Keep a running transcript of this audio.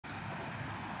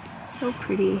So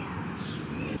pretty.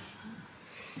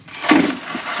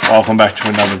 Welcome back to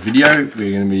another video.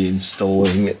 We're going to be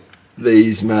installing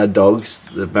these mad dogs,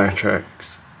 the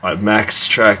MaxTraxs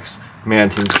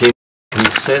mounting pin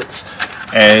sets,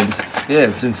 and yeah,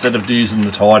 it's instead of using the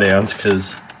tie downs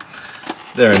because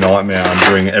they're a nightmare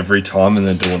undoing it every time and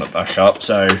then doing it back up.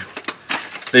 So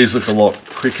these look a lot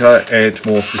quicker and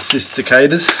more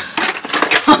sophisticated. Is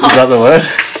that the word?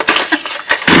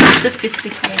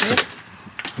 Sophisticated.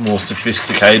 More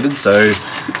sophisticated. So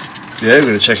yeah, we're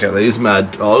going to check out these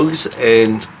mad dogs,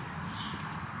 and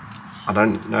I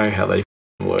don't know how they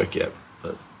work yet,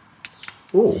 but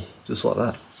oh, just like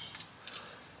that.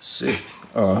 Sick.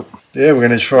 Alright. Yeah, we're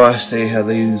going to try see how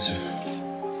these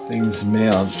things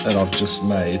mount that I've just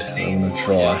made. I'm going to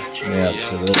try mount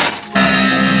to this.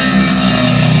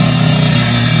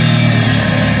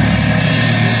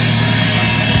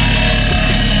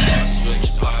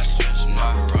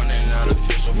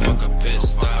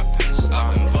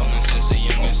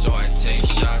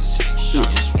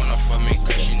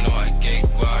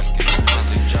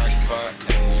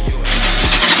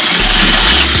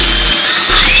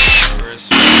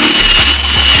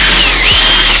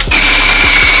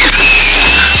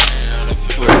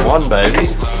 One baby.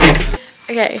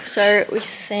 Okay, so we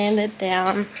sanded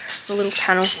down the little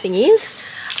panel thingies,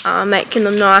 making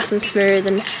them nice and smooth,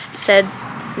 and said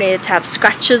needed to have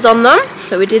scratches on them,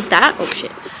 so we did that. Oh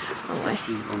shit, wrong way.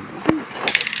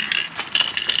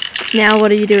 Now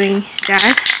what are you doing,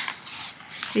 Jarrod?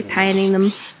 Are you painting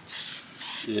them?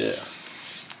 Yeah.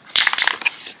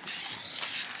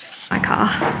 My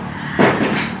car.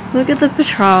 Look at the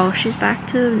patrol, she's back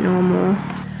to normal.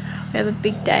 We have a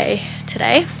big day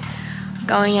today.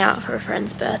 Going out for a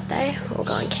friend's birthday, or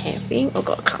going camping, or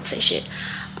God, I can't say shit.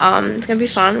 It's gonna be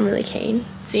fun. I'm really keen.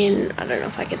 It's in, I don't know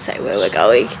if I can say where we're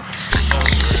going.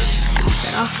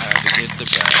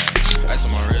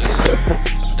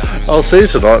 I'll see you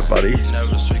tonight, buddy.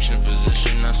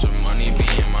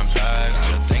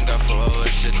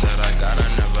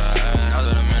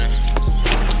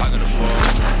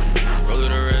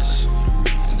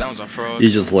 You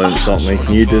just learned something,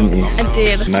 you didn't you? I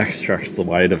did. MaxTraxs the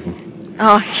weight of them.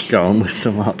 Oh, go and lift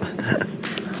them up.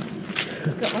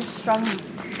 got my strong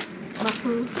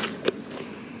muscles.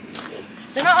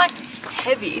 They're not like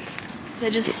heavy,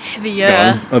 they're just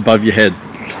heavier. Above your head.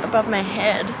 Above my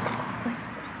head.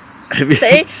 Heavy.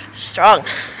 See? Strong.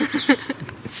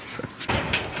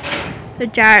 So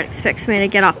Jarrod expects me to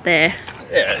get up there.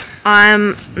 Yeah.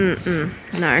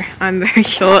 No, I'm very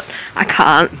short. I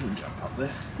can't. Jump up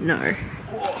there. No.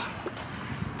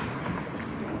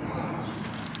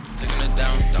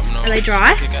 Are they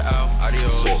dry?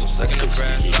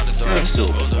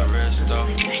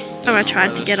 When I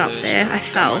tried to get up there, I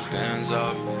fell.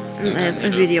 And there's a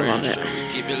video of it.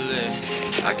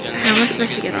 How am I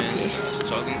supposed to get up here?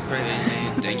 So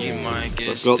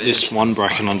I've got this one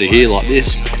bracket under here like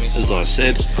this, as I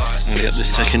said, and I got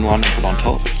this second one put on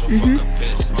top. I'll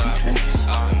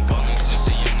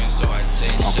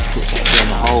put that down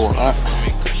the hole like that.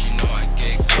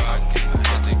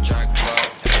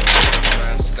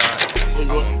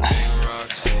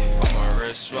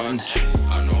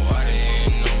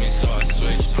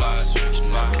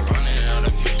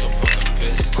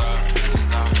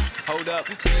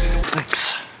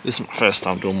 Thanks. This is my first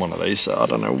time doing one of these, so I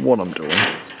don't know what I'm doing.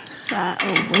 So I'll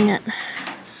wing it.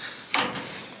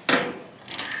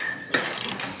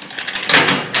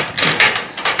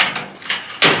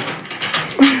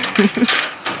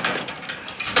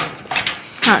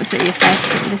 Can't see your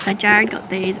face in this. So Jarrod got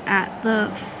these at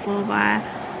the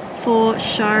 4x4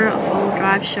 show, or 4-wheel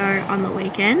drive show on the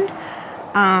weekend.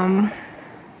 I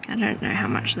don't know how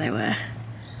much they were,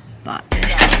 but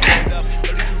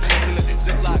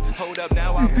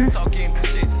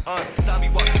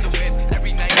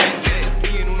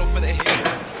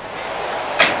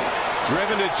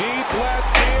driven to deep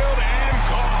left field and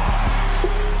gone.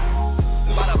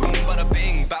 Bada boom, bada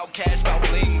bing, bout cash, bout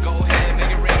bling. Go ahead,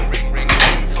 make it ring, ring, ring,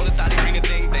 ring. Told the thotty ring a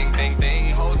ding, ding, ding,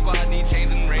 ding. Whole squad need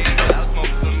chains and rings. I'll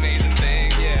smoke some amazing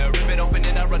things. Yeah, rip it open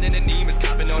and I run in the Nemus,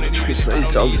 copping on it. These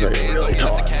dogs are really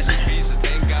tight.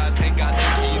 Thank God,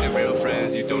 thank you. They're real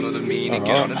friends. You don't know the meaning.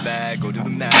 Get on the bag, go do the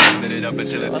math, lit it up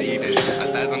until it's even. I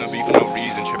spaz on the beat for no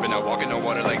reason, tripping out, walking on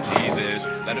water like Jesus.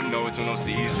 Let them know it's no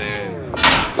season.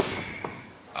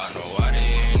 I know I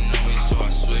didn't know me, so I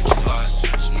switched spots.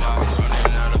 Now I'm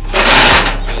running out of fire.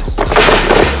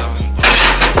 I've been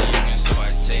buzzing, so I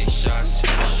take shots. She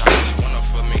just wanna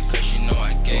fuck me 'cause she know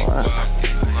I get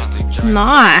caught.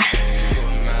 nice.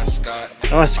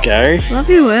 Nice, Gary. Love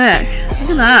your work. Look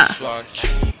at that.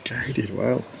 Gary did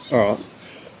well. Alright.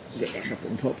 Get back up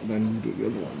on top and then we'll do the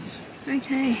other ones.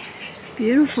 Okay,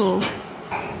 beautiful.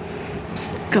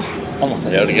 God. I'm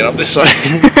not able to get up this way.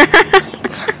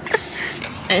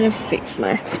 I'm gonna fix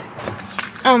my...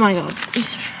 Oh my god,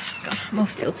 God, I'm all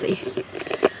filthy.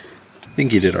 I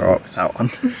think you did alright with that one.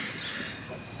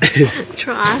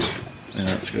 Try. Yeah,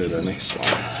 let's go to the next one.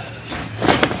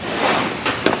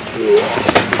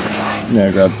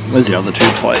 Now grab, where's the other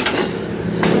 2 plates?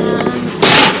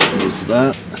 There's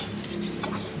that.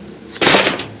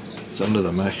 It's under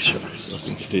the MaxTraxs, I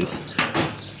think it is. I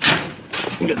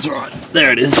think it's right.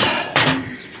 There it is.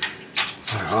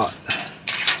 Alright.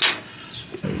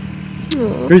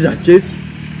 Who's that, Juice?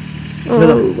 Oh,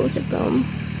 look at them.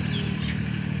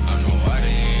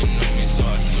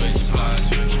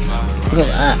 Look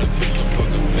at that.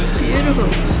 Beautiful.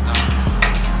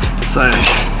 So,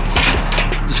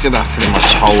 just gonna pretty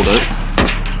much hold it.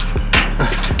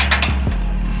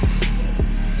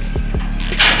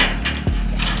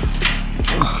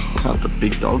 Cut the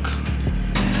big dog.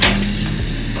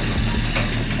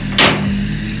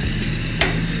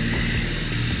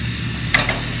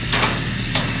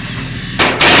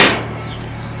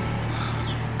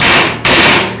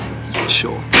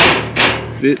 Sure.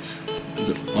 Bits. Is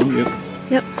it on? Yep.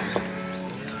 Yep.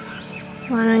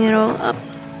 Lining it all up.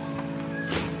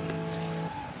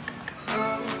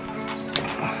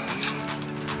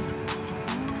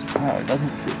 Oh, it doesn't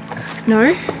fit. No?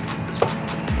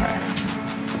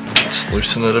 Just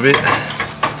loosen it a bit.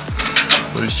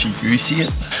 Loosey-goosey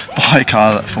it. Buy a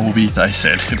car that 4B, they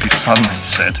said. It'd be fun, they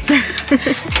said.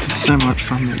 So much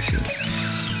fun, they said.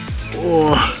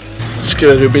 Oh, just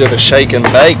gonna do a bit of a shake and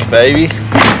bake, baby.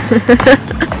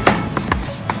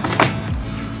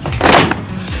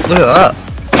 Look at that.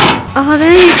 Oh,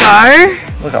 there you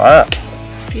go. Look at that.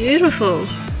 Beautiful.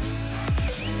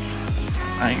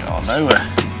 Ain't going nowhere.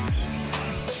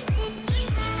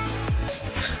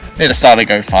 Need to start a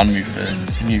GoFundMe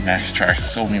for new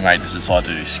MaxTraxs. All my mates decided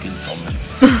to do skins on them.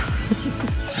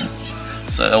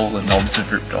 So all the knobs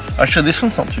have ripped off. Actually, this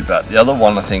one's not too bad. The other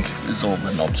one, I think, is all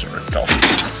the knobs are ripped off.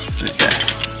 But yeah.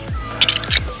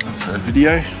 That's a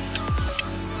video.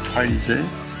 Heidi's there.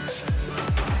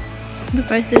 The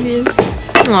both of yous.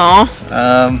 Aww.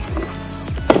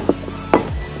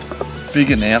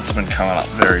 Big announcement coming up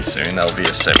very soon. That'll be a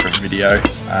separate video.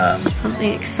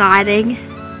 Something exciting.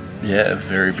 Yeah, a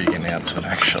very big announcement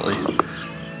actually.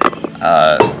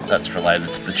 That's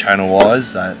related to the channel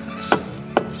wise that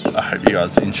I hope you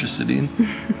guys are interested in.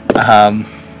 But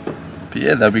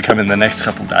yeah, they'll be coming the next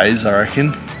couple days, I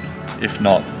reckon, if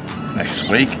not next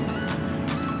week.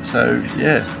 So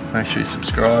yeah, make sure you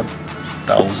subscribe,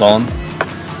 bells on.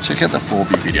 Check out the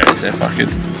 4B videos,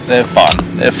 they're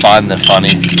fun, they're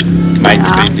funny,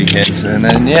 mates being dickheads, and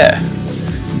then yeah,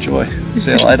 enjoy.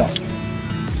 See you later.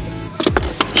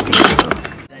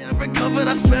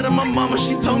 I swear to my mama,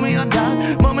 she told me I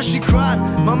died. Mama, she cried.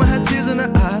 Mama had tears in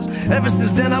her eyes. Ever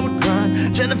since then I would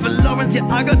grind. Jennifer Lawrence, yeah,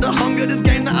 I got the hunger. This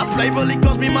game that I play really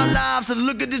cost me my life. So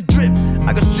look at this drip.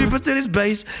 I go stripper to this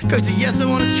bass. Coach to yes, I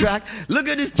on this track. Look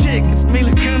at this chick. It's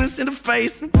Mila Kunis in the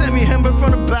face. And Tammy Hember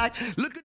from the back. Look at